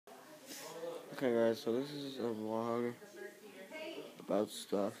Okay guys, so this is a vlog about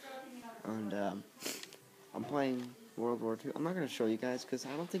stuff, and I'm playing World War II. I'm not going to show you guys, because I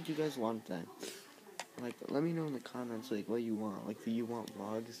don't think you guys want that. Like, let me know in the comments, like, what you want. Like, do you want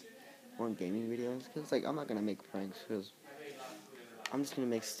vlogs, want gaming videos? Because, like, I'm not going to make pranks, because I'm just going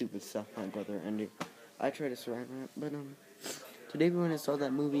to make stupid stuff, my brother, and I try to survive it, but, today we went and saw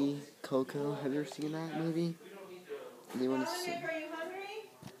that movie, Coco. Have you ever seen that movie? Dominic, are you hungry?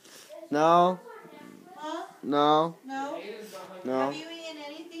 No. Huh? No. No? No. Have you eaten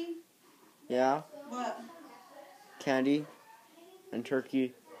anything? Yeah. What? Candy and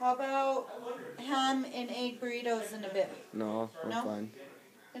turkey. How about ham and egg burritos in a bit? No, I'm fine.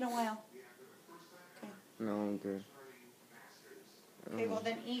 In a while. Okay. No, I'm good. Okay, well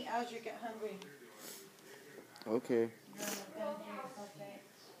then eat as you get hungry. Okay. Okay.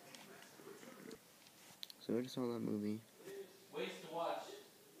 So I just saw that movie.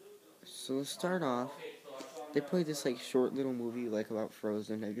 So let's start off. They played this like short little movie like about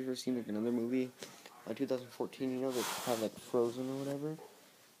Frozen. Have you ever seen like another movie? Like 2014, you know, they had like Frozen or whatever.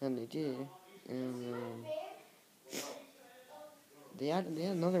 And they did. And they had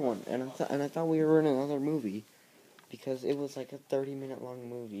another one. And I thought we were in another movie. Because it was like a 30-minute long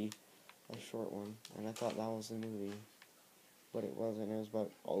movie. A short one. And I thought that was the movie. But it wasn't. It was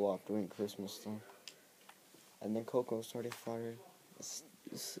about Olaf doing Christmas stuff. And then Coco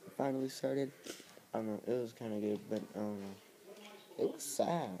finally started. I don't know, it was kind of good, but I don't know. It was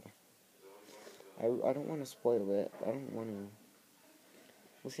sad. I don't want to spoil it. I don't want to.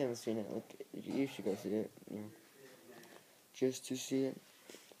 If you haven't seen it, like, you should go see it, you know. Just to see it.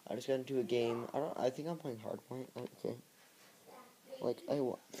 I just got into a game. I think I'm playing Hardpoint. Okay. Like,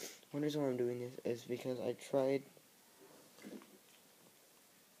 one reason why I'm doing this is because I tried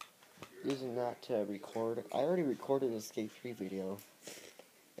using that to record. I already recorded the Skate 3 video.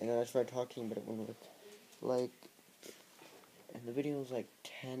 And then I tried talking, but it wouldn't work. Like, and the video was like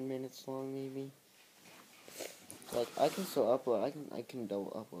 10 minutes long, maybe. Like, I can still upload. I can double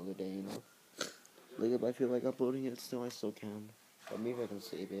upload a day, you know. Like, if I feel like uploading it still, I still can. But maybe I can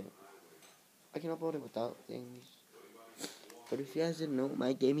save it. I can upload it without things. But if you guys didn't know,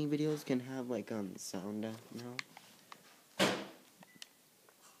 my gaming videos can have like sound now.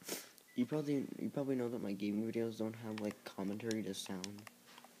 You probably know that my gaming videos don't have like commentary to sound.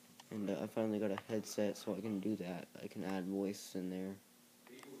 And I finally got a headset, so I can do that. I can add voice in there.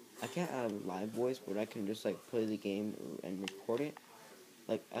 I can't add live voice, but I can just like play the game and record it.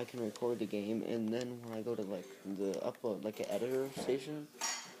 Like, I can record the game, and then when I go to like the upload, like an editor station,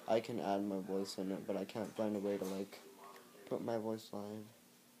 I can add my voice in it, but I can't find a way to like put my voice live.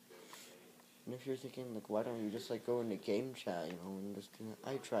 And if you're thinking like, why don't you just like go into game chat, you know, and just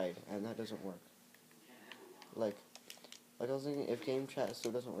I tried, and that doesn't work. Like I was thinking, if game chat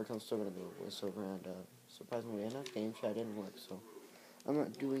still doesn't work, I'm still gonna do a voiceover, and surprisingly enough, game chat didn't work, so I'm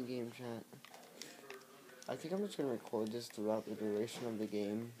not doing game chat. I think I'm just gonna record this throughout the duration of the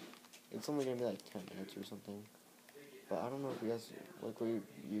game. It's only gonna be like 10 minutes or something. But I don't know if you guys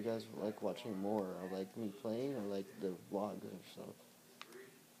you guys like watching more, or like me playing, or like the vlog or stuff.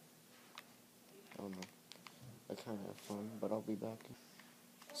 I don't know. I kind of have fun, but I'll be back.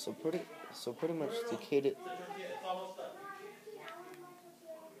 So pretty much the kid.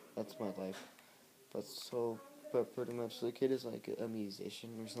 That's my life. But pretty much the kid is like a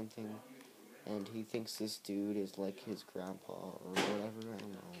musician or something, and he thinks this dude is like his grandpa or whatever. I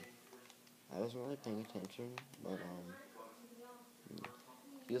don't know. I wasn't really paying attention, but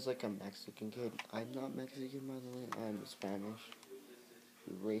he was like a Mexican kid. I'm not Mexican, by the way. I'm Spanish.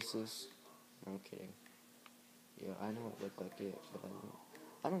 You racist. No, I'm kidding. Yeah, I don't look like it, but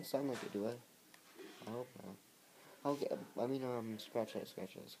I don't sound like it, do I? I hope not. Okay, scratch that.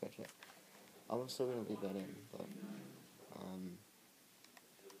 I'm still gonna leave that in, but,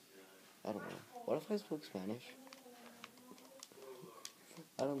 I don't know. What if I spoke Spanish?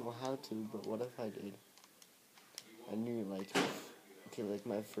 I don't know how to, but what if I did? I knew, like, okay, like,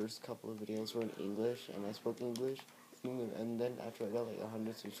 my first couple of videos were in English, and I spoke English, and then after I got, like,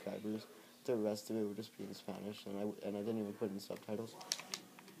 100 subscribers, the rest of it would just be in Spanish, and I didn't even put in subtitles.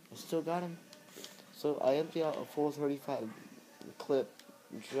 I still got him. So I emptied out a full 35 clip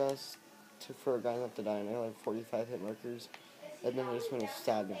just for a guy not to die, and I got, like, 45 hit markers, and then I just went and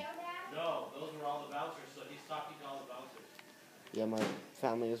stabbed him. No, those were all the bouncers, so he's talking to all the bouncers. Yeah, my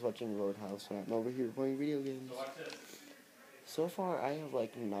family is watching Roadhouse, and I'm over here playing video games. So watch this. So far, I have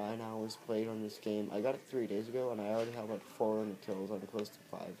like 9 hours played on this game. I got it 3 days ago, and I already have like 400 kills. I'm close to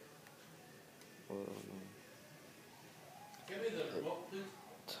 5. Or, Give me the remote, please.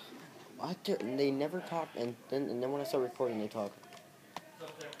 what? They never talk, and then when I start recording, they talk. It's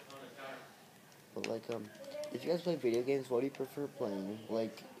up there on the counter. But like, if you guys play video games, what do you prefer playing?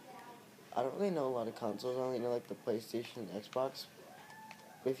 Like, I don't really know a lot of consoles. I only know like the PlayStation and Xbox.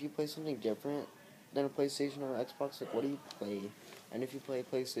 But if you play something different than a PlayStation or Xbox, like what do you play? And if you play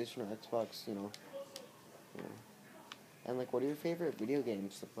PlayStation or Xbox, you know. And like, what are your favorite video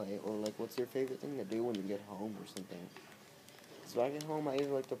games to play? Or like, what's your favorite thing to do when you get home or something? So when I get home, I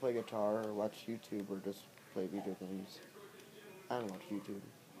either like to play guitar or watch YouTube or just play video games. I don't watch YouTube.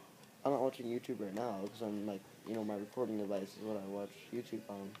 I'm not watching YouTube right now because I'm like, my recording device is what I watch YouTube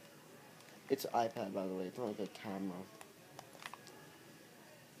on. It's an iPad, by the way. It's not like a camera.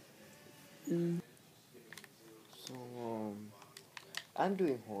 So, I'm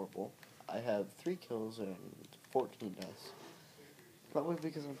doing horrible. I have 3 kills and 14 deaths. Probably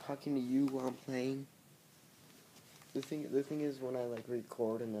because I'm talking to you while I'm playing. The thing is, when I like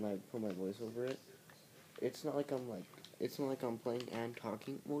record and then I put my voice over it, it's not like I'm playing and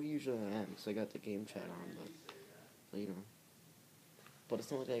talking. Well, usually I am, because I got the game chat on, but but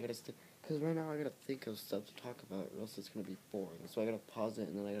it's not like I gotta because right now I gotta think of stuff to talk about, or else it's gonna be boring. So I gotta pause it,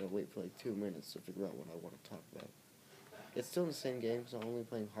 and then I gotta wait for like 2 minutes to figure out what I want to talk about. It's still the same game, so I'm only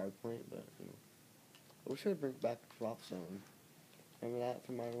playing Hardpoint, but, I wish I'd bring back Drop Zone. Remember that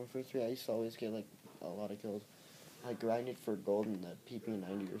from Modern Warfare 3? I used to always get, like, a lot of kills. I grinded for gold in that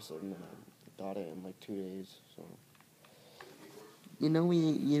PP90 or something, and I got it in, like, 2 days, so.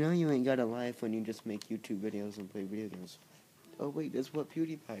 You ain't got a life when you just make YouTube videos and play video games. Oh, wait, that's what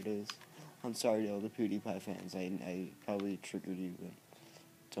PewDiePie does. I'm sorry to all the PewDiePie fans. I probably triggered you, but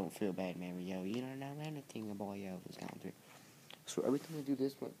don't feel bad, Mario. You don't know anything about yo was going through. So every time I do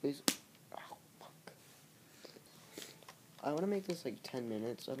this, oh, fuck. I want to make this like 10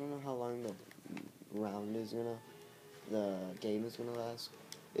 minutes. I don't know how long the game is gonna last.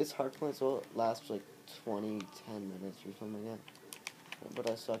 It's hard to play, so it lasts like 10 minutes or something like that. But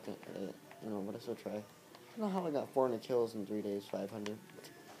I suck at it, but I still try. I don't know how I got 400 kills in 3 days, 500.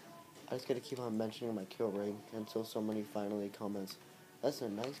 I just gotta keep on mentioning my kill rank until somebody finally comments, "That's a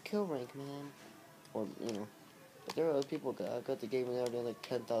nice kill rank, man." Or, but there are other people that got the game and they're doing like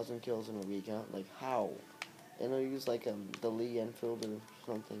 10,000 kills in a week. Like, how? And they'll use like the Lee Enfield or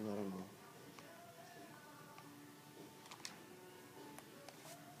something, I don't know.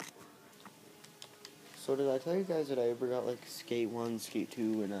 So did I tell you guys that I ever got like Skate 1, Skate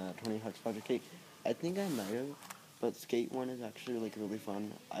 2, and Tony Hawk's Project 8? I think I might have, but Skate 1 is actually like really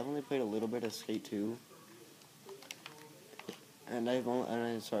fun. I've only played a little bit of Skate 2, and I've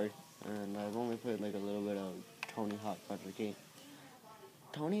only played like a little bit of Tony Hawk Project 8.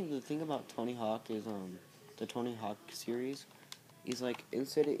 The thing about Tony Hawk is the Tony Hawk series. He's like,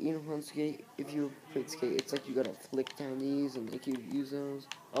 instead of, on Skate, if you played Skate, it's like you gotta flick down these and make you use those.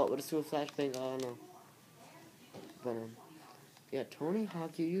 Oh, let's do a flashbang, I don't know. But, yeah, Tony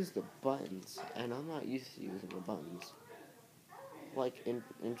Hawk, you use the buttons, and I'm not used to using the buttons. Like, in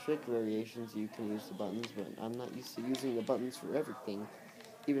trick variations, you can use the buttons, but I'm not used to using the buttons for everything.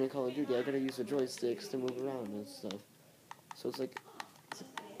 Even in Call of Duty, I gotta use the joysticks to move around and stuff. So it's like, so,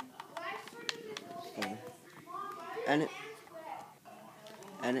 and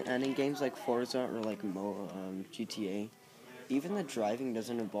in games like Forza or like GTA, even the driving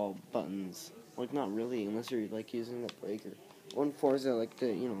doesn't involve buttons. Like, not really, unless you're like using the breaker. Or in Forza, like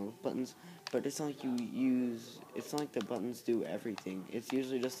the buttons, but it's not like it's not like the buttons do everything. It's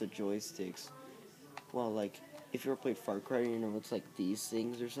usually just the joysticks. Well, like if you ever played Far Cry, it's like these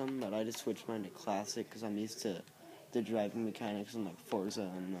things or something. But I just switched mine to classic because I'm used to the driving mechanics in like Forza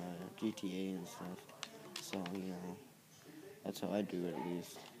and GTA and stuff. So that's how I do it at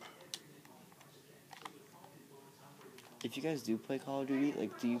least. If you guys do play Call of Duty,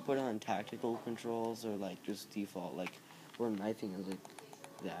 like, do you put on tactical controls or like just default, like, or knifing is like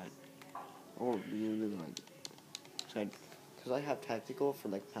that, or do you really like? Because I have tactical for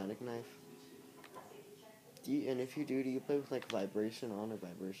like panic knife. And if you do you play with like vibration on or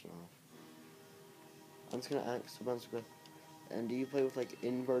vibration off? I'm just gonna ask a bunch of questions. And do you play with like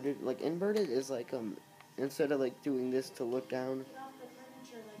inverted? Like inverted is like instead of like doing this to look down,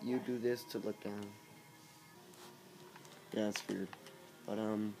 you do this to look down. Yeah, that's weird. But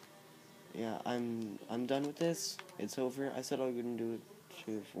yeah, I'm done with this. It's over. I said I was gonna do it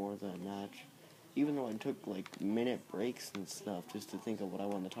for the match, even though I took like minute breaks and stuff just to think of what I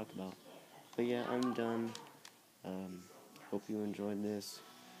wanted to talk about. But yeah, I'm done. Hope you enjoyed this.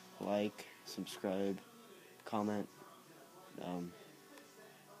 Like, subscribe, comment,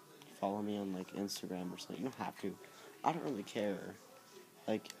 follow me on like Instagram or something. You don't have to. I don't really care.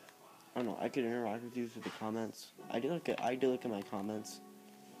 Like, I don't know. I could interact with you through the comments. I do look at my comments.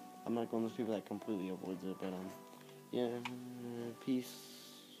 I'm not one of those people that completely avoids it, but yeah, peace.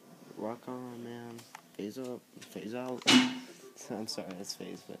 rock on, man. Phase up, phase out. I'm sorry, that's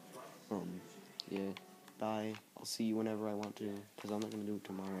phase, but, yeah. Bye. I'll see you whenever I want to, because I'm not going to do it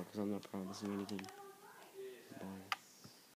tomorrow, because I'm not promising anything. Bye.